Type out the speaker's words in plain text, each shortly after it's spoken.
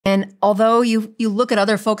And although you look at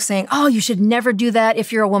other folks saying, oh, you should never do that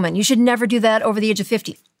if you're a woman. You should never do that over the age of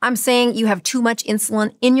 50. I'm saying you have too much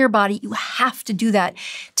insulin in your body. You have to do that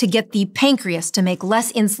to get the pancreas to make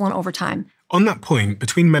less insulin over time. On that point,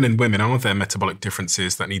 between men and women, are there metabolic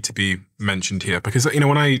differences that need to be mentioned here? Because,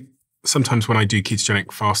 sometimes when I do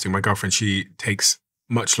ketogenic fasting, my girlfriend, she takes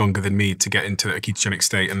much longer than me to get into a ketogenic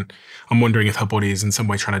state. And I'm wondering if her body is in some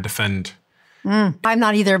way trying to defend. I'm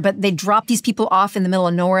not either, but they drop these people off in the middle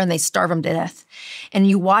of nowhere and they starve them to death. And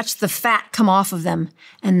you watch the fat come off of them.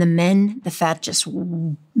 And the men, the fat just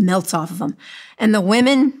melts off of them. And the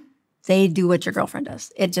women, they do what your girlfriend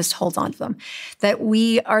does. It just holds on to them. That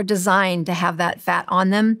we are designed to have that fat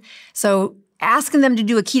on them. So asking them to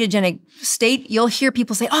do a ketogenic state, you'll hear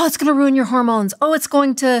people say, oh, it's going to ruin your hormones. Oh,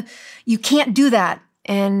 you can't do that.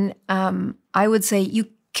 And I would say you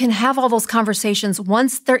can have all those conversations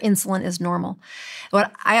once their insulin is normal.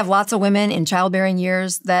 But I have lots of women in childbearing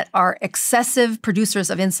years that are excessive producers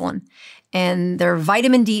of insulin. And their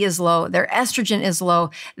vitamin D is low, their estrogen is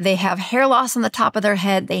low, they have hair loss on the top of their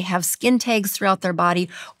head, they have skin tags throughout their body,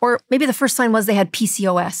 or maybe the first sign was they had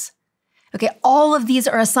PCOS. Okay, all of these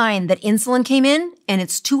are a sign that insulin came in and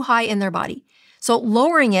it's too high in their body. So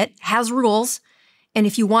lowering it has rules. And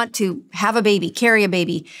if you want to have a baby, carry a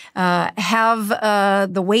baby, have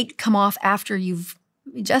the weight come off after you've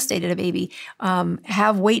gestated a baby,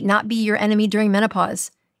 have weight not be your enemy during menopause,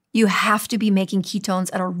 you have to be making ketones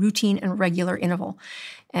at a routine and regular interval.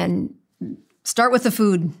 And start with the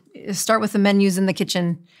food. Start with the menus in the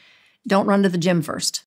kitchen. Don't run to the gym first.